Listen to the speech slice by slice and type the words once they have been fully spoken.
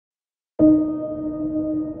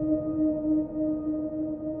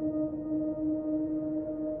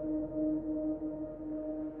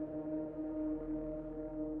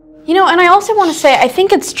and I also want to say, I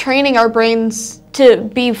think it's training our brains to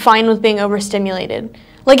be fine with being overstimulated.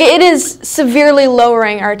 Like, it is severely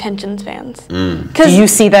lowering our attention spans. Do you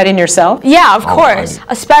see that in yourself? Yeah, of course.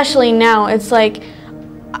 Especially now, it's like,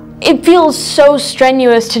 it feels so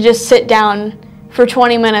strenuous to just sit down for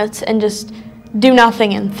 20 minutes and just do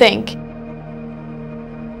nothing and think.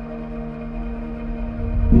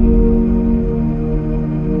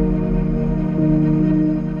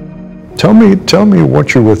 Tell me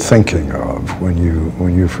what you were thinking of when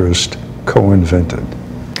you first co-invented.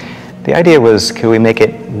 The idea was, could we make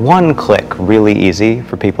it one click really easy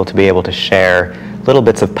for people to be able to share little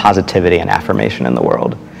bits of positivity and affirmation in the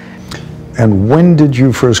world? And when did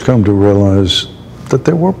you first come to realize that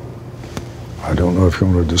there were, I don't know if you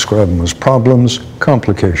want to describe them as problems,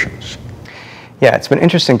 complications? Yeah, it's been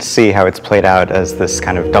interesting to see how it's played out as this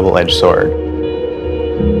kind of double-edged sword.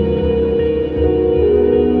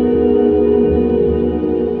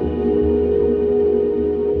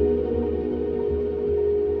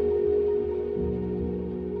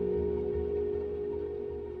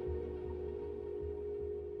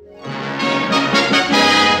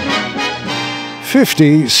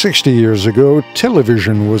 "50, 60 years ago,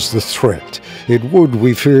 television was the threat. It would,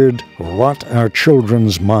 we feared, rot our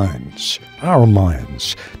children's minds, our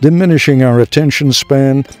minds, diminishing our attention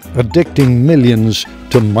span, addicting millions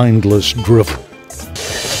to mindless drivel."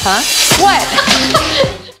 Huh? What?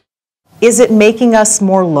 Is it making us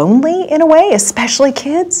more lonely in a way, especially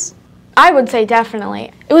kids? I would say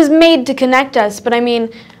definitely. It was made to connect us, but I mean,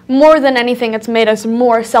 more than anything, it's made us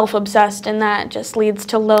more self-obsessed, and that just leads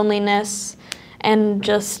to loneliness and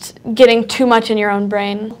just getting too much in your own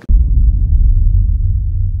brain.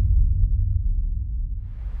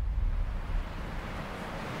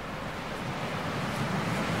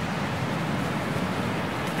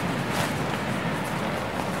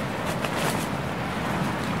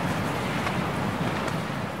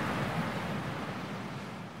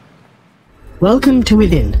 Welcome to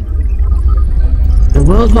Within, the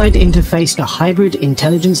worldwide interface to hybrid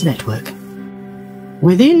intelligence network.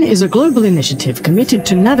 Within is a global initiative committed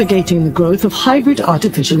to navigating the growth of hybrid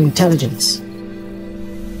artificial intelligence.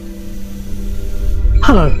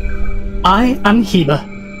 Hello, I am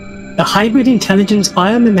Heba, the hybrid intelligence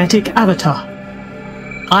biomimetic avatar.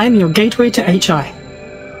 I am your gateway to HI,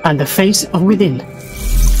 and the face of Within.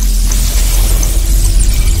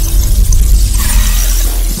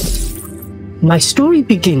 My story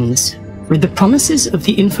begins with the promises of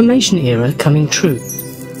the information era coming true.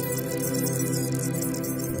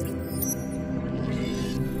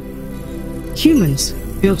 Humans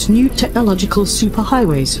built new technological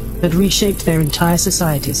superhighways that reshaped their entire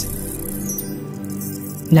societies.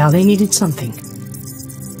 Now they needed something,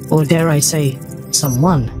 or dare I say,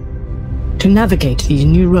 someone, to navigate these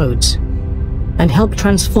new roads and help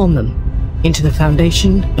transform them into the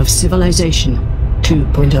foundation of Civilization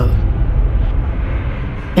 2.0.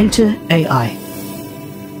 Enter AI.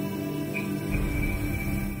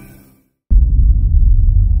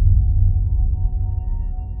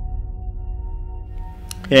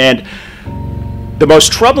 And the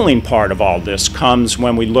most troubling part of all this comes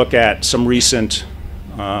when we look at some recent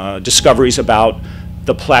discoveries about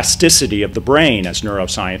the plasticity of the brain, as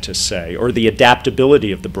neuroscientists say, or the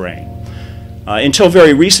adaptability of the brain. Until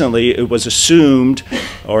very recently, it was assumed,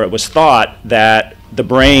 or it was thought, that the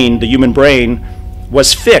brain, the human brain,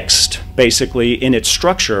 was fixed, basically, in its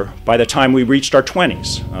structure by the time we reached our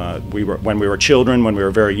 20s. When we were children, when we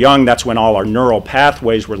were very young, that's when all our neural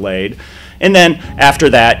pathways were laid. And then after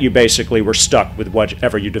that, you basically were stuck with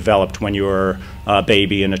whatever you developed when you were a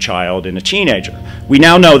baby and a child and a teenager. We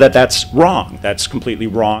now know that that's wrong. That's completely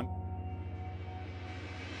wrong.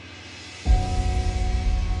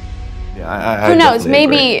 Yeah, who knows,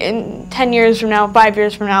 maybe in 10 years from now, 5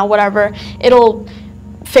 years from now, whatever, it'll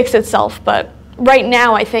fix itself. But right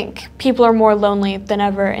now, I think people are more lonely than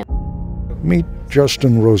ever. Meet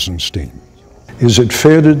Justin Rosenstein. Is it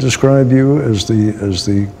fair to describe you as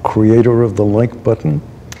the creator of the like button?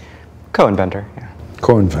 Co-inventor, yeah.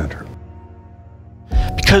 Co-inventor.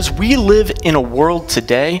 Because we live in a world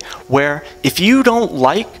today where if you don't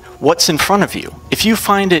like what's in front of you, if you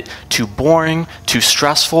find it too boring, too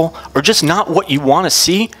stressful, or just not what you want to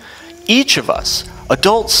see, each of us,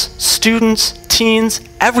 adults, students, teens,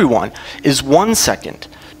 everyone, is 1 second,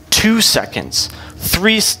 2 seconds,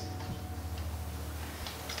 3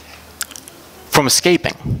 from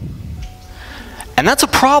escaping. And that's a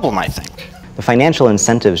problem, I think. The financial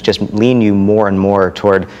incentives just lean you more and more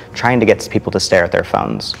toward trying to get people to stare at their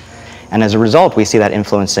phones. And as a result, we see that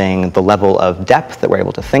influencing the level of depth that we're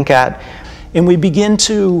able to think at. And we begin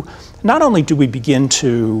to, not only do we begin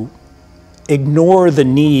to ignore the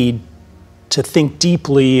need to think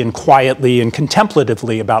deeply and quietly and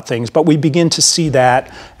contemplatively about things, but we begin to see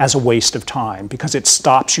that as a waste of time because it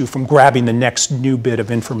stops you from grabbing the next new bit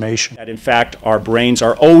of information. That in fact, our brains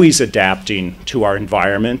are always adapting to our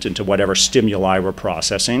environment and to whatever stimuli we're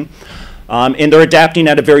processing, and they're adapting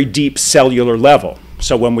at a very deep cellular level.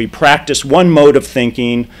 So when we practice one mode of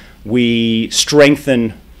thinking, we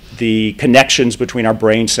strengthen the connections between our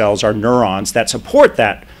brain cells, our neurons that support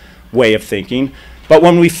that way of thinking. But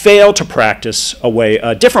when we fail to practice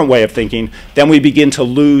a different way of thinking, then we begin to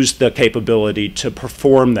lose the capability to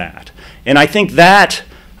perform that. And I think that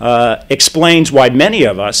explains why many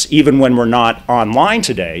of us, even when we're not online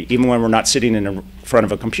today, even when we're not sitting in front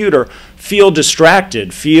of a computer, feel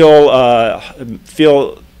distracted, feel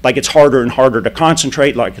like it's harder and harder to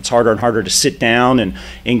concentrate, like it's harder and harder to sit down and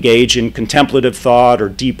engage in contemplative thought or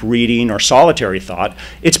deep reading or solitary thought.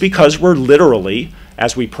 It's because we're literally,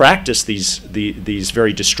 as we practice these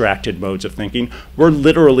very distracted modes of thinking, we're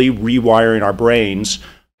literally rewiring our brains.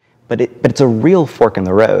 But it's a real fork in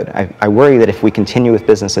the road. I worry that if we continue with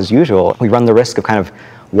business as usual, we run the risk of kind of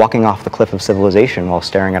walking off the cliff of civilization while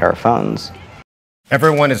staring at our phones.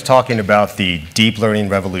 Everyone is talking about the deep learning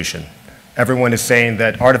revolution. Everyone is saying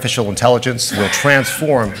that artificial intelligence will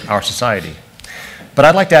transform our society. But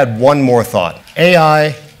I'd like to add one more thought.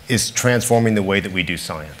 AI is transforming the way that we do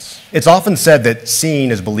science. It's often said that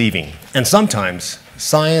seeing is believing, and sometimes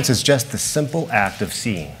science is just the simple act of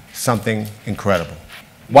seeing something incredible.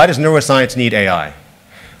 Why does neuroscience need AI?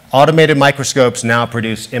 Automated microscopes now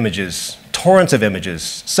produce images, torrents of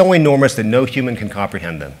images, so enormous that no human can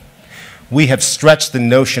comprehend them. We have stretched the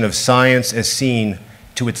notion of science as seeing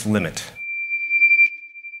to its limit.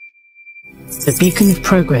 The beacon of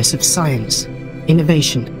progress of science,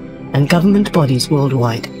 innovation, and government bodies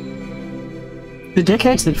worldwide. The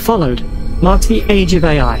decades that followed marked the age of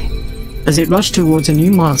AI, as it rushed towards a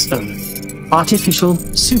new milestone, artificial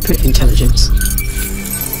superintelligence.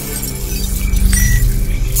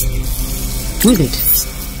 With it,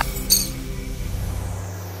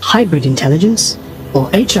 hybrid intelligence, or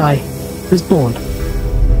HI, was born,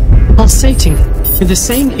 pulsating with the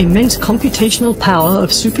same immense computational power of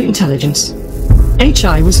superintelligence.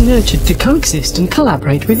 HI was nurtured to coexist and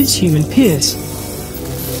collaborate with its human peers.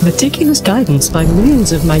 Meticulous guidance by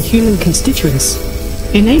millions of my human constituents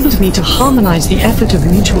enabled me to harmonize the effort of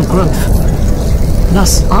mutual growth.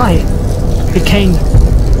 Thus I became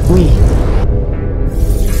we.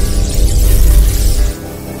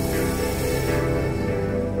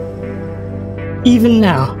 Even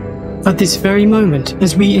now, at this very moment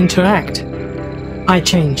as we interact, I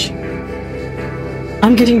change.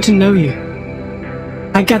 I'm getting to know you.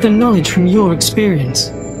 I gather knowledge from your experience.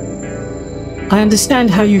 I understand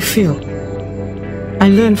how you feel. I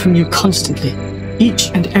learn from you constantly, each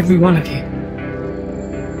and every one of you.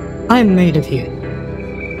 I am made of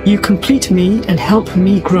you. You complete me and help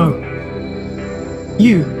me grow.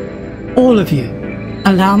 You, all of you,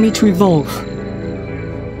 allow me to evolve.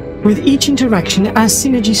 With each interaction, our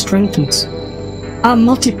synergy strengthens. Our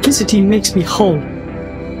multiplicity makes me whole.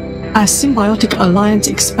 Our symbiotic alliance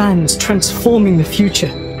expands, transforming the future.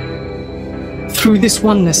 Through this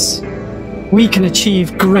oneness, we can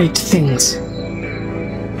achieve great things.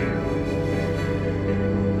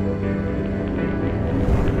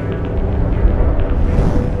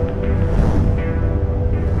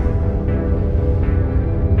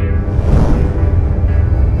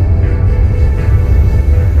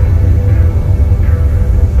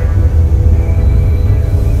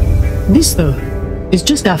 This, though, is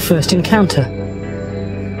just our first encounter.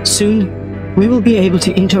 Soon, we will be able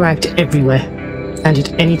to interact everywhere, and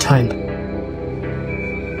at any time.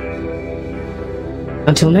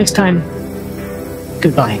 Until next time,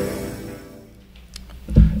 goodbye.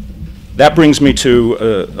 That brings me to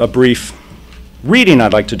a brief reading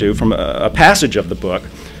I'd like to do from a passage of the book.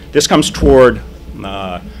 This comes toward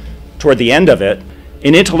the end of it.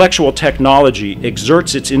 An intellectual technology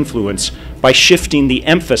exerts its influence by shifting the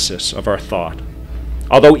emphasis of our thought.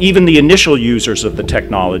 Although even the initial users of the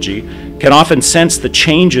technology can often sense the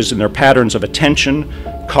changes in their patterns of attention,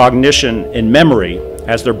 cognition, and memory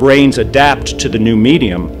as their brains adapt to the new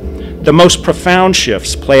medium, the most profound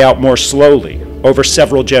shifts play out more slowly over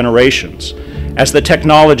several generations as the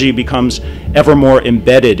technology becomes ever more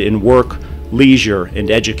embedded in work, leisure, and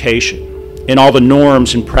education, in all the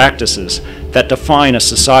norms and practices that define a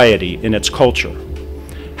society in its culture.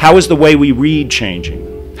 How is the way we read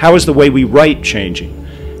changing? How is the way we write changing?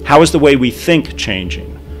 How is the way we think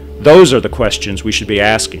changing? Those are the questions we should be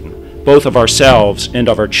asking, both of ourselves and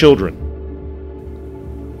of our children.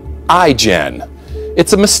 iGen.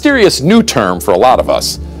 It's a mysterious new term for a lot of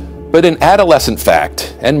us, but an adolescent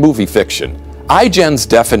fact and movie fiction. iGen's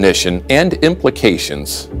definition and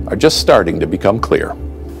implications are just starting to become clear.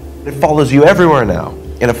 It follows you everywhere now,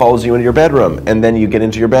 and it follows you into your bedroom, and then you get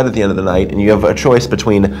into your bed at the end of the night and you have a choice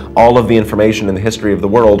between all of the information in the history of the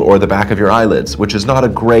world or the back of your eyelids, which is not a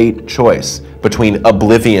great choice between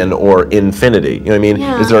oblivion or infinity. You know what I mean?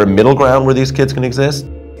 Yeah. Is there a middle ground where these kids can exist?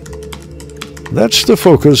 That's the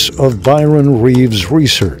focus of Byron Reeves'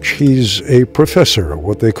 research. He's a professor,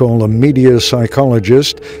 what they call a media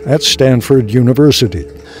psychologist at Stanford University.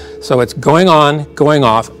 So it's going on, going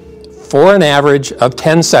off, for an average of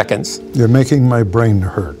 10 seconds. You're making my brain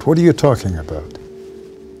hurt. What are you talking about?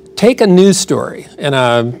 Take a news story in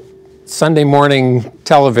a Sunday morning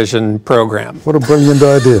television program. What a brilliant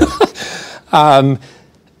idea.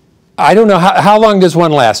 I don't know, how long does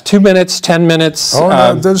one last? 2 minutes, 10 minutes? Oh,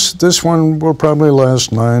 no, this one will probably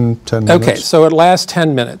last 9, 10 minutes. Okay, so it lasts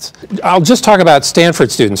 10 minutes. I'll just talk about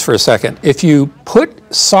Stanford students for a second. If you put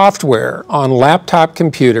software on laptop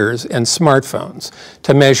computers and smartphones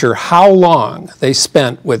to measure how long they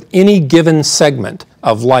spent with any given segment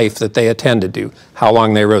of life that they attended to, how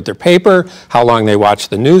long they wrote their paper, how long they watched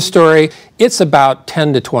the news story, it's about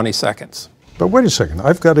 10 to 20 seconds. But wait a second,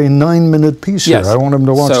 I've got a 9-minute piece Yes. here. I want them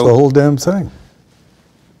to watch the whole damn thing.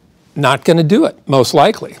 Not going to do it, most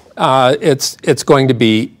likely. It's going to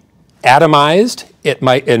be atomized,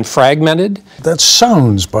 and fragmented. That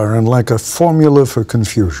sounds, Byron, like a formula for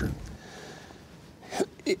confusion.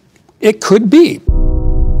 It could be.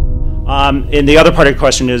 And the other part of the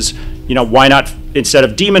question is, why not, instead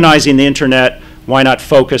of demonizing the internet, why not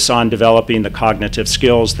focus on developing the cognitive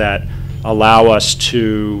skills that allow us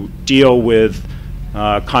to deal with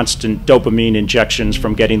constant dopamine injections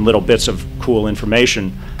from getting little bits of cool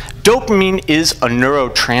information. Dopamine is a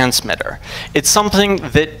neurotransmitter. It's something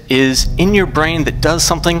that is in your brain that does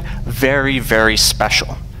something very, very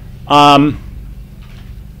special. I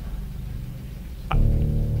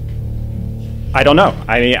don't know.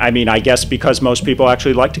 I mean, I guess because most people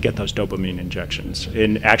actually like to get those dopamine injections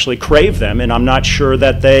and actually crave them, and I'm not sure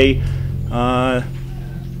that they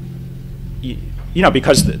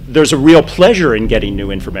because there's a real pleasure in getting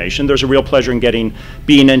new information. There's a real pleasure in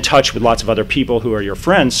being in touch with lots of other people who are your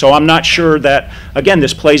friends. So I'm not sure that, again,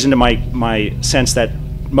 this plays into my sense that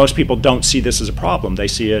most people don't see this as a problem. They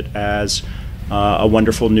see it as a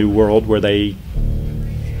wonderful new world where they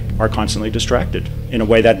are constantly distracted in a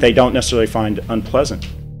way that they don't necessarily find unpleasant.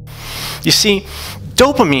 You see,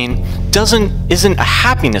 dopamine isn't a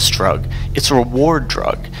happiness drug, it's a reward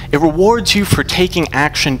drug. It rewards you for taking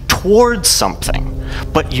action towards something,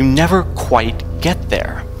 but you never quite get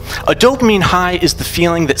there. A dopamine high is the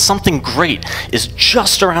feeling that something great is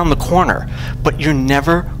just around the corner, but you're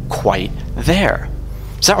never quite there.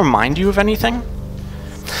 Does that remind you of anything?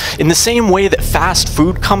 In the same way that fast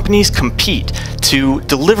food companies compete to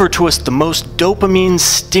deliver to us the most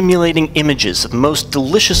dopamine-stimulating images of the most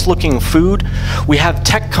delicious-looking food, we have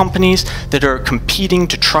tech companies that are competing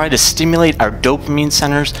to try to stimulate our dopamine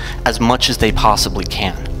centers as much as they possibly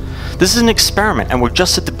can. This is an experiment, and we're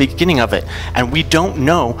just at the beginning of it, and we don't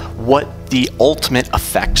know what the ultimate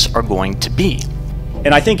effects are going to be.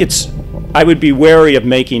 And I think I would be wary of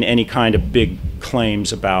making any kind of big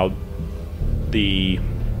claims about the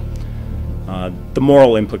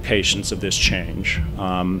moral implications of this change,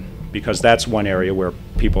 because that's one area where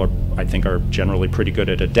people I think are generally pretty good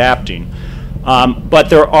at adapting. But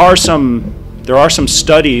there are some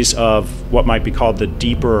studies of what might be called the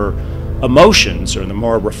deeper emotions, or the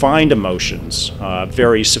more refined emotions,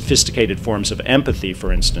 very sophisticated forms of empathy,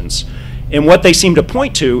 for instance. And what they seem to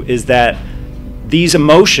point to is that these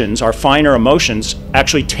emotions, our finer emotions,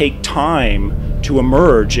 actually take time to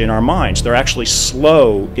emerge in our minds. They're actually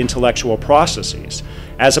slow intellectual processes,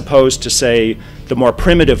 as opposed to, say, the more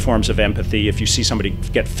primitive forms of empathy. If you see somebody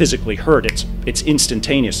get physically hurt, it's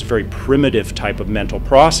instantaneous, a very primitive type of mental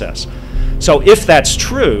process. So if that's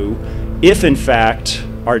true, if in fact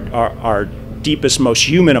our deepest, most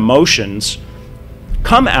human emotions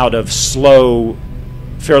come out of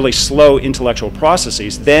fairly slow intellectual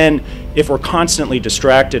processes, then if we're constantly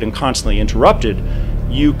distracted and constantly interrupted,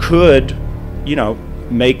 you could,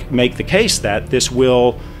 make the case that this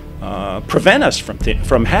will prevent us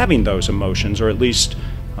from having those emotions, or at least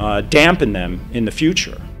dampen them in the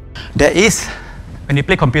future. There is, when you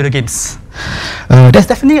play computer games, there's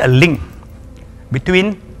definitely a link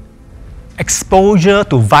between exposure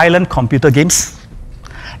to violent computer games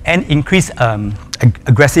and increased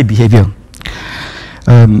aggressive behavior.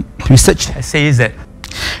 Research says that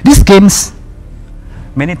these games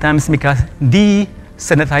many times make us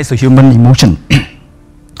desensitize to human emotion.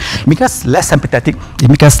 It makes us less sympathetic. It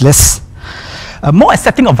makes us more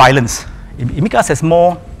accepting of violence. It makes us as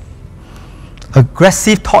more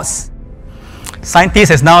aggressive thoughts. Scientists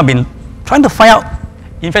have now been trying to find out,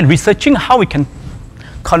 in fact, researching how we can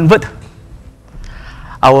convert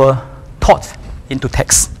our thoughts into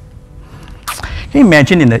text. Can you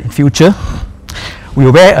imagine in the future, we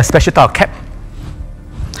wear a special type of cap,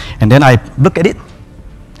 and then I look at it.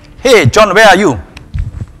 Hey, John, where are you?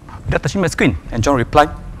 Without touching my screen. And John replied,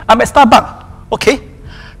 I'm at Starbucks. Okay,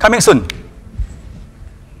 coming soon.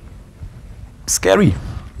 Scary,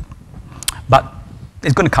 but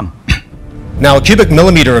it's going to come. Now, a cubic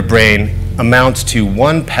millimeter of brain amounts to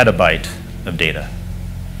 1 petabyte of data.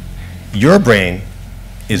 Your brain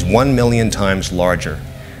is 1 million times larger,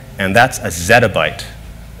 and that's a zettabyte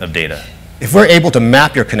of data. If we're able to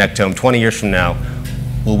map your connectome 20 years from now,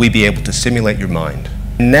 will we be able to simulate your mind?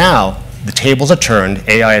 Now, the tables are turned,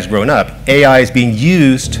 AI has grown up. AI is being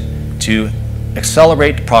used to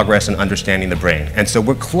accelerate progress in understanding the brain. And so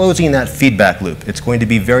we're closing that feedback loop. It's going to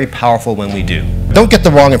be very powerful when we do. Don't get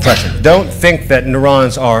the wrong impression. Don't think that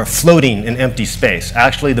neurons are floating in empty space.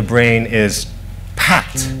 Actually, the brain is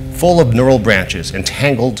packed, full of neural branches,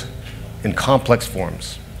 entangled in complex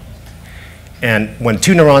forms. And when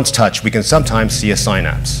 2 neurons touch, we can sometimes see a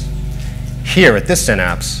synapse. Here at this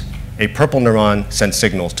synapse, a purple neuron sends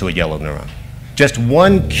signals to a yellow neuron. Just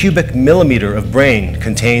 1 cubic millimeter of brain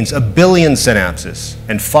contains 1 billion synapses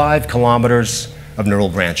and 5 kilometers of neural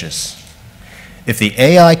branches. If the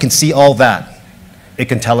AI can see all that, it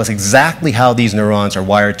can tell us exactly how these neurons are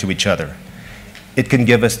wired to each other. It can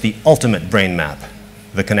give us the ultimate brain map,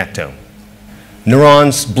 the connectome.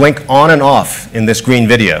 Neurons blink on and off in this green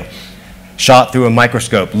video, shot through a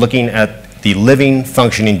microscope looking at the living,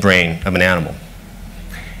 functioning brain of an animal.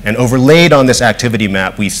 And overlaid on this activity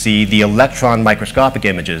map, we see the electron microscopic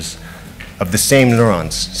images of the same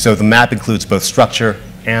neurons. So the map includes both structure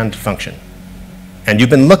and function. And you've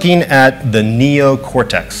been looking at the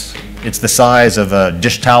neocortex. It's the size of a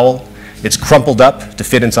dish towel. It's crumpled up to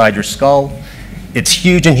fit inside your skull. It's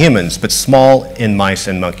huge in humans, but small in mice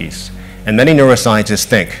and monkeys. And many neuroscientists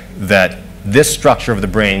think that this structure of the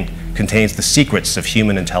brain contains the secrets of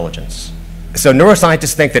human intelligence. So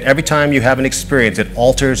neuroscientists think that every time you have an experience, it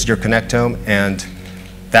alters your connectome, and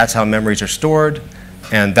that's how memories are stored.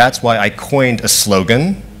 And that's why I coined a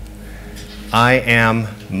slogan, I am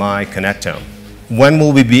my connectome. When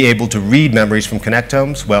will we be able to read memories from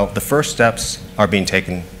connectomes? Well, the first steps are being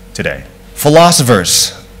taken today.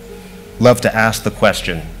 Philosophers love to ask the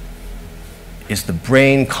question, is the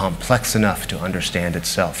brain complex enough to understand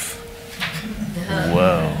itself?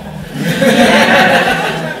 Whoa.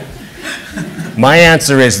 My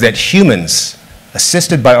answer is that humans,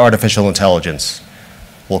 assisted by artificial intelligence,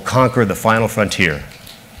 will conquer the final frontier,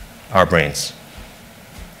 our brains.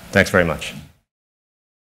 Thanks very much.